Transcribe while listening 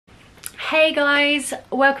Hey guys,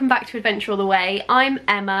 welcome back to Adventure All the Way. I'm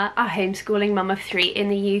Emma, a homeschooling mum of 3 in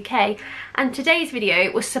the UK, and today's video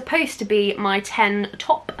was supposed to be my 10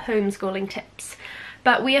 top homeschooling tips,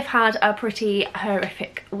 but we have had a pretty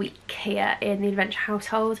horrific week here in the Adventure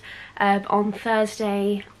household. On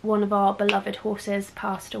Thursday, one of our beloved horses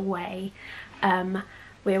passed away.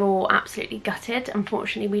 We're all absolutely gutted.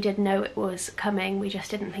 Unfortunately, we did know it was coming. We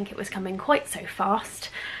just didn't think it was coming quite so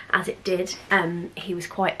fast as it did. He was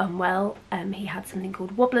quite unwell. He had something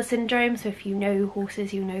called wobbler syndrome. So if you know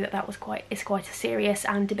horses, you know that it's quite a serious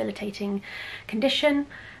and debilitating condition.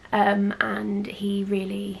 And he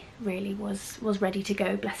really was ready to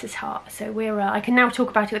go, bless his heart. So I can now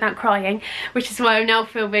talk about it without crying, which is why I'm now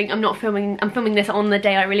filming. I'm filming this on the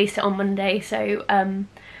day I released it on Monday. So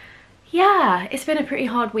yeah, it's been a pretty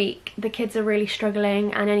hard week. The kids are really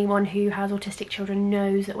struggling, and anyone who has autistic children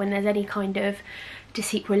knows that when there's any kind of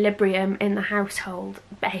disequilibrium in the household,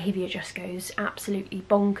 behaviour just goes absolutely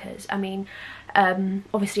bonkers. I mean,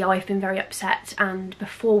 obviously I've been very upset, and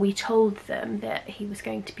before we told them that he was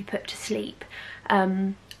going to be put to sleep,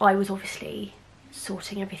 I was obviously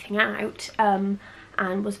sorting everything out,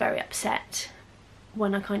 and was very upset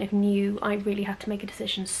when I kind of knew I really had to make a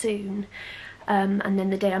decision soon. And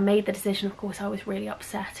then the day I made the decision, of course, I was really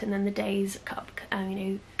upset, and then the days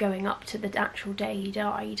going up to the actual day he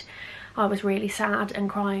died, I was really sad and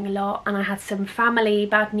crying a lot. And I had some family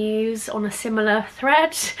bad news on a similar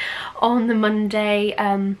thread on the Monday,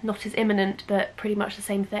 not as imminent but pretty much the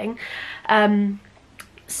same thing.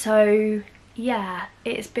 So yeah,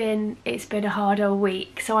 it's been a hard old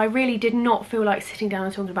week. So I really did not feel like sitting down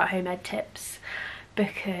and talking about home ed tips,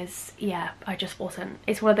 because yeah, I just wasn't.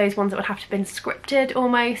 It's one of those ones that would have to have been scripted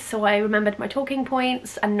almost, so I remembered my talking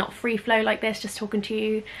points and not free flow like this, just talking to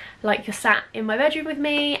you like you're sat in my bedroom with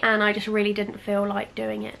me, and I just really didn't feel like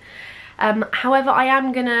doing it. However, I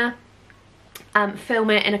am gonna film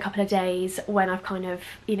it in a couple of days when I've kind of,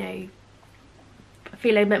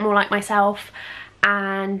 feeling a bit more like myself,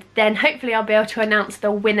 and then hopefully I'll be able to announce the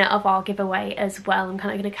winner of our giveaway as well. I'm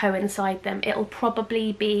kind of going to coincide them. It'll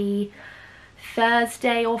probably be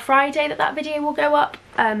Thursday or Friday that video will go up,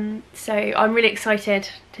 so I'm really excited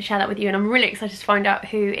to share that with you, and I'm really excited to find out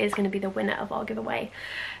who is going to be the winner of our giveaway.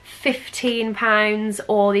 £15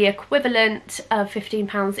 or the equivalent of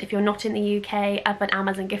 £15 if you're not in the UK, of an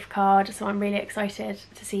Amazon gift card, so I'm really excited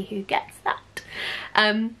to see who gets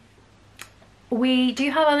that. We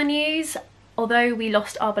do have other news. Although we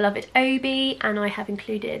lost our beloved Obie, and I have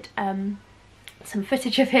included some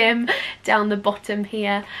footage of him down the bottom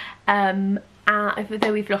here,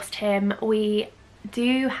 though we've lost him, we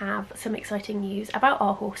do have some exciting news about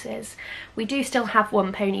our horses. We do still have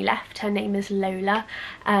one pony left. Her name is Lola,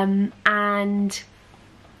 and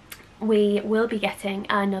we will be getting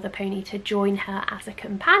another pony to join her as a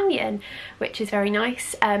companion, which is very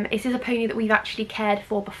nice. This is a pony that we've actually cared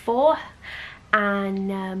for before,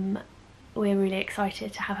 and we're really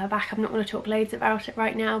excited to have her back. I'm not going to talk loads about it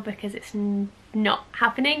right now because it's not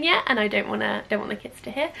happening yet, and I don't want the kids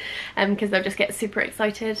to hear, because they'll just get super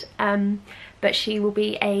excited. But she will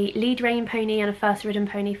be a lead rein pony and a first ridden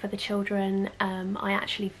pony for the children. I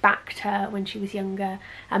actually backed her when she was younger,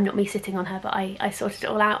 not me sitting on her, but I sorted it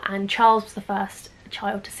all out, and Charles was the first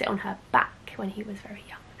child to sit on her back when he was very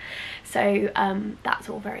young. So that's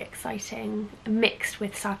all very exciting, mixed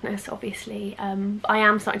with sadness, obviously. I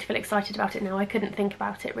am starting to feel excited about it now. I couldn't think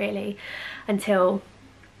about it really until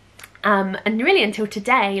until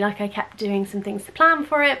today. Like, I kept doing some things to plan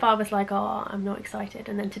for it, but I was like, oh, I'm not excited.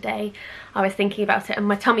 And then today I was thinking about it and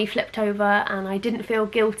my tummy flipped over, and I didn't feel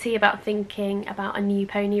guilty about thinking about a new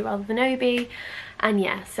pony rather than Obie. And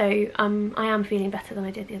yeah, so I am feeling better than I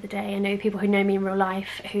did the other day. I know people who know me in real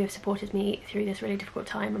life who have supported me through this really difficult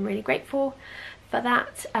time. I'm really grateful for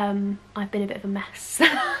that. I've been a bit of a mess.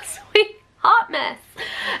 Sweetheart mess.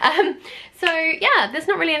 So yeah, there's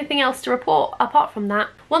not really anything else to report apart from that.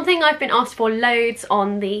 One thing I've been asked for loads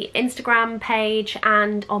on the Instagram page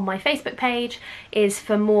and on my Facebook page is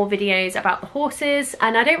for more videos about the horses,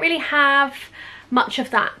 and I don't really have much of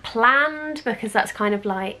that planned because that's kind of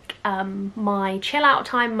like my chill out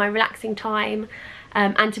time, my relaxing time,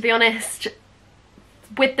 and to be honest,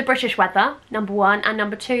 with the British weather, number one, and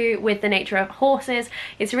number two, with the nature of horses,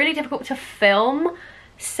 it's really difficult to film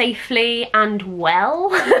safely and well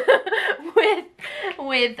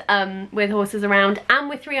with horses around, and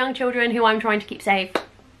with 3 young children who I'm trying to keep safe.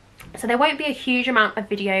 So there won't be a huge amount of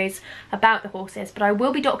videos about the horses, but I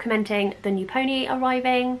will be documenting the new pony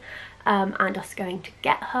arriving, and us going to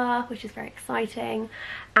get her, which is very exciting.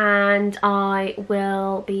 And I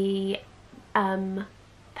will be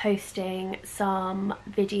posting some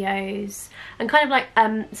videos and kind of like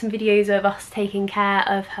some videos of us taking care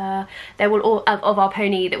of her. There will all of our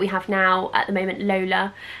pony that we have now at the moment,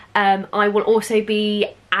 Lola. I will also be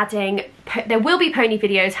adding, there will be pony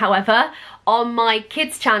videos, however, on my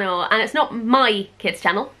kids channel, and it's not my kids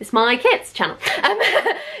channel, it's my kids channel.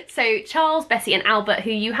 So Charles, Bessie and Albert, who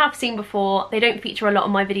you have seen before, they don't feature a lot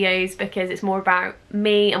on my videos because it's more about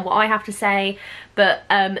me and what I have to say, but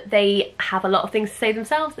they have a lot of things to say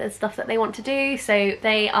themselves. There's stuff that they want to do, so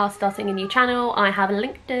they are starting a new channel. I haven't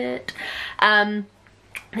linked it.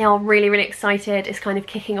 They are really excited. It's kind of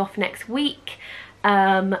kicking off next week.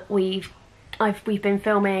 We've been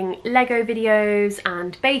filming Lego videos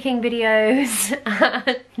and baking videos,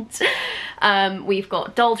 and we've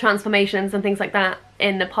got doll transformations and things like that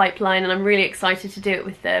in the pipeline, and I'm really excited to do it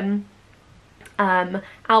with them.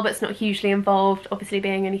 Albert's not hugely involved, obviously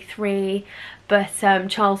being only 3, but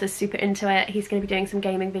Charles is super into it. He's going to be doing some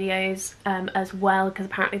gaming videos as well, because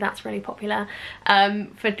apparently that's really popular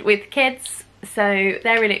with kids, so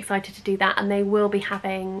they're really excited to do that, and they will be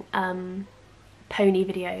having pony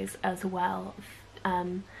videos as well,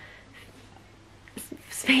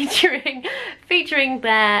 featuring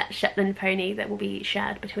their Shetland pony that will be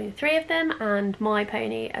shared between the 3 of them, and my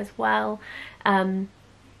pony as well.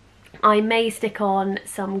 I may stick on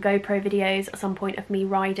some GoPro videos at some point of me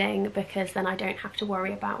riding, because then I don't have to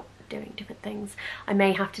worry about doing different things. I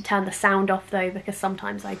may have to turn the sound off though, because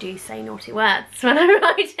sometimes I do say naughty words when I'm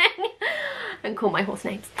riding and call my horse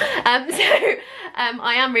names.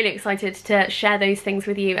 I am really excited to share those things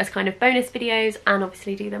with you as kind of bonus videos, and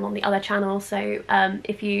obviously do them on the other channel. So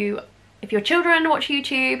if your children watch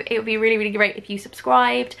YouTube, it would be really great if you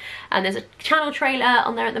subscribed. And there's a channel trailer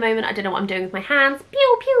on there at the moment. I don't know what I'm doing with my hands.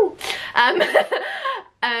 Pew pew.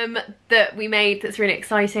 That we made, that's really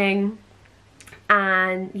exciting.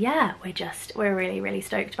 And yeah, we're really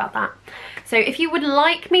stoked about that. So if you would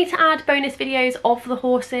like me to add bonus videos of the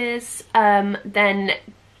horses, then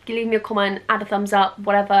leave me a comment, add a thumbs up,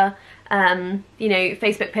 whatever. You know,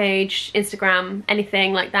 Facebook page, Instagram,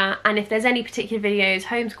 anything like that. And if there's any particular videos,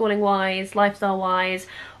 homeschooling wise, lifestyle wise,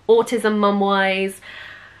 autism mum wise,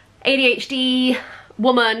 ADHD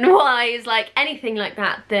woman wise, like anything like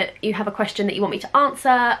that, that you have a question that you want me to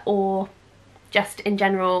answer, or just in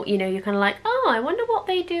general, you know, you're kind of like, oh, I wonder what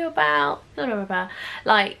they do about blah, blah, blah.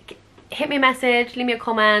 Like, hit me a message, leave me a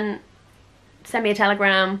comment, send me a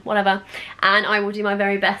telegram, whatever, and I will do my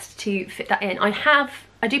very best to fit that in.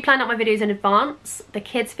 I do plan out my videos in advance. The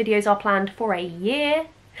kids' videos are planned for a year,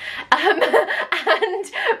 and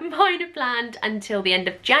mine are planned until the end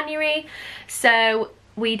of January. So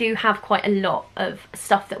we do have quite a lot of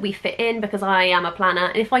stuff that we fit in, because I am a planner,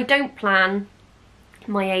 and if I don't plan,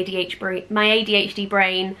 my ADHD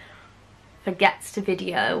brain forgets to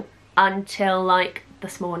video until like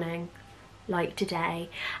this morning, like today,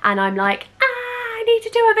 and I'm like, I need to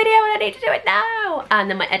do a video and I need to do it now, and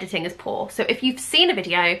then my editing is poor. So if you've seen a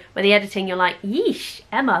video where the editing, you're like, yeesh,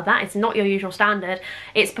 Emma, that is not your usual standard,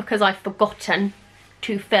 it's because I've forgotten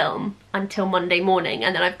to film until Monday morning,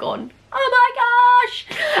 and then I've gone, oh my gosh.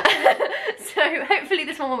 So hopefully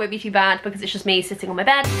this one won't be too bad, because it's just me sitting on my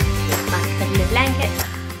bed with my cuddly blanket.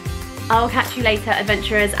 I'll catch you later,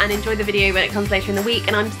 adventurers, and enjoy the video when it comes later in the week.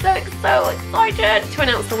 And I'm so excited to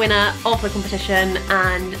announce the winner of the competition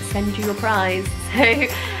and send you your prize. So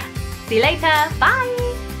see you later, bye.